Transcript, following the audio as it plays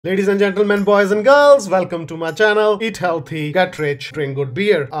Ladies and gentlemen, boys and girls, welcome to my channel. Eat healthy, get rich, drink good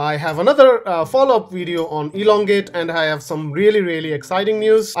beer. I have another follow-up video on Elongate and I have some really exciting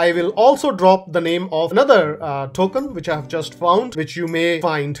news. I will also drop the name of another token which I have just found, which you may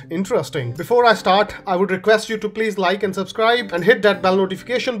find interesting. Before I start, I would request you to please like and subscribe and hit that bell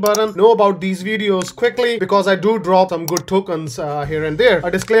notification button. Know about these videos quickly because I do drop some good tokens here and there.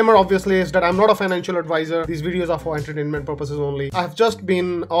 A disclaimer obviously is that I'm not a financial advisor. These videos are for entertainment purposes only. I have just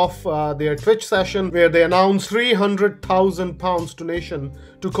been off their Twitch session where they announced £300,000 donation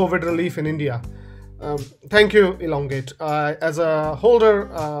to COVID relief in India. Thank you, Elongate. As a holder,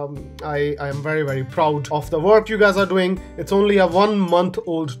 I am very proud of the work you guys are doing. It's only a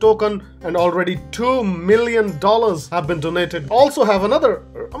 1-month-old token and already $2 million have been donated. Also have another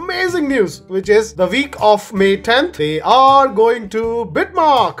amazing news, which is the week of May 10th, they are going to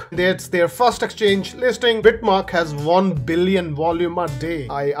Bitmark. It's their first exchange listing. Bitmark has 1 billion volume a day.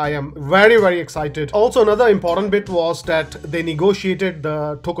 I am very excited. Also, another important bit was that they negotiated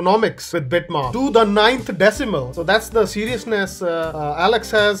the tokenomics with Bitmark to the 9th decimal. So that's the seriousness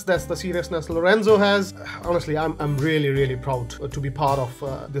Alex has, that's the seriousness Lorenzo has. Honestly, I'm really proud to be part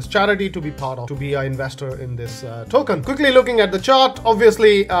of this charity, to be an investor in this token. Quickly looking at the chart,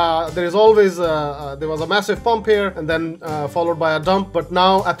 obviously there is always there was a massive pump here and then followed by a dump, but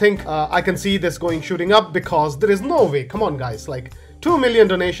now I think I can see this shooting up because there is no way, come on guys, like 2 million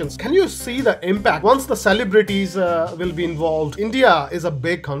donations. Can you see the impact once the celebrities will be involved? India is a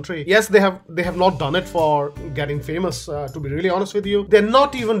big country. Yes, they have not done it for getting famous, to be really honest with you. They're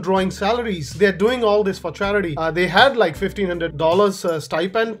not even drawing salaries. They're doing all this for charity. They had like $1,500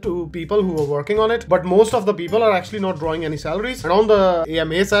 stipend to people who were working on it, but most of the people are actually not drawing any salaries. And on the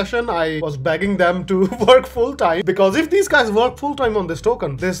AMA session, I was begging them to work full-time because if these guys work full-time on this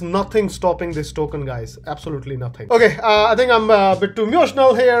token, there's nothing stopping this token, guys. Absolutely nothing. Okay, I think I'm a bit too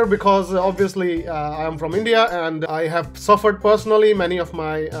emotional here because obviously I am from India and I have suffered personally. Many of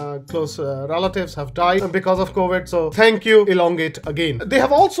my close relatives have died because of COVID. So thank you, Elongate, again. They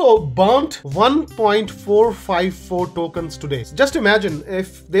have also burnt 1.454 tokens today. Just imagine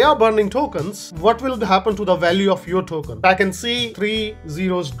if they are burning tokens, what will happen to the value of your token? I can see 3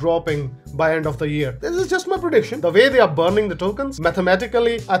 zeros dropping by end of the year. This is just my prediction. The way they are burning the tokens,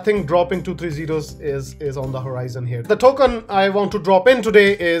 mathematically, I think dropping 2-3 zeros is on the horizon here. The token I want to drop in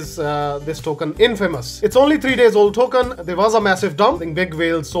today is this token Infamous. It's only 3 days old token. There was a massive dump. I think big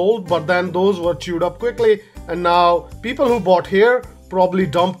whales sold, but then those were chewed up quickly. And now people who bought here probably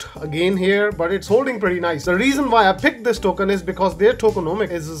dumped again here, but it's holding pretty nice. The reason why I picked this token is because their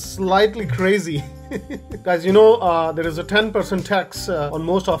tokenomics is slightly crazy. Guys, you know, there is a 10% tax on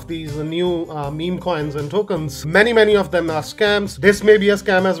most of these new meme coins and tokens. Many of them are scams. This may be a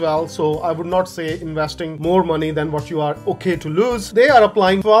scam as well, so I would not say investing more money than what you are okay to lose. They are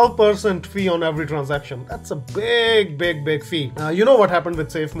applying 12% fee on every transaction. That's a big fee. You know what happened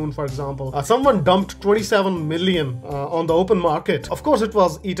with Safemoon, for example. Someone dumped 27 million on the open market. Of course, it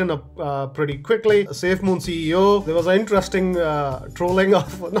was eaten up pretty quickly. Safemoon CEO, there was an interesting trolling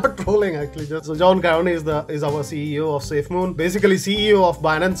of, not trolling actually, just so John Garone is our CEO of Safemoon. Basically, CEO of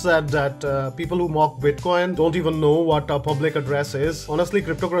Binance said that people who mock Bitcoin don't even know what a public address is. Honestly,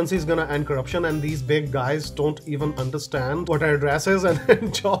 cryptocurrency is gonna end corruption and these big guys don't even understand what an address is,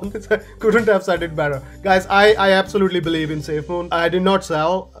 and John couldn't have said it better. Guys, I absolutely believe in Safemoon. I did not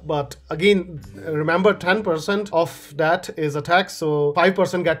sell, but again, remember 10% of that is a tax, so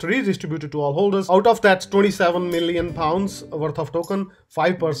 5% get redistributed to all holders. Out of that 27 million pounds worth of token,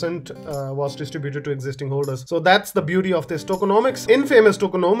 5% was distributed to existing holders. So that's the beauty of this tokenomics. Infamous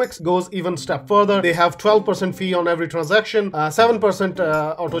tokenomics goes even step further. They have 12% fee on every transaction, 7%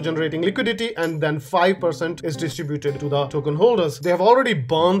 auto-generating liquidity, and then 5% is distributed to the token holders. They have already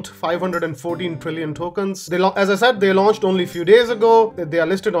burnt 514 trillion tokens. As I said, they launched only a few days ago. They are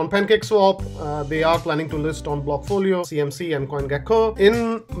listed on PancakeSwap. They are planning to list on Blockfolio, CMC, and CoinGecko.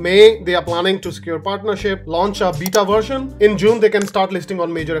 In May, they are planning to secure partnership, launch a beta version. In June, they can start listing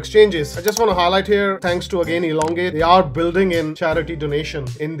on major exchanges. I just want to highlight here, thanks to again Elongate, they are building in charity donation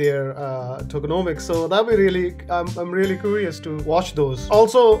in their tokenomics. So that'll be really, I'm really curious to watch those.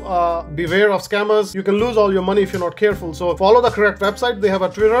 Also, beware of scammers. You can lose all your money if you're not careful. So follow the correct website. They have a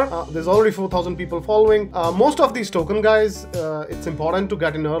Twitter. There's already 4,000 people following. Most of these token guys, it's important to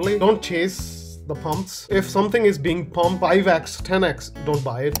get in early. Don't chase the pumps. If something is being pumped 5x, 10x, don't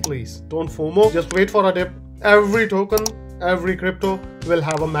buy it, please. Don't FOMO. Just wait for a dip. Every token, every crypto will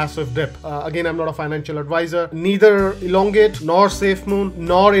have a massive dip. Again, I'm not a financial advisor. Neither Elongate nor Safemoon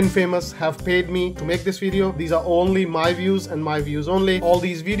nor Infamous have paid me to make this video. These are only my views and my views only. All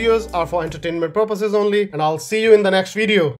these videos are for entertainment purposes only, and I'll see you in the next video.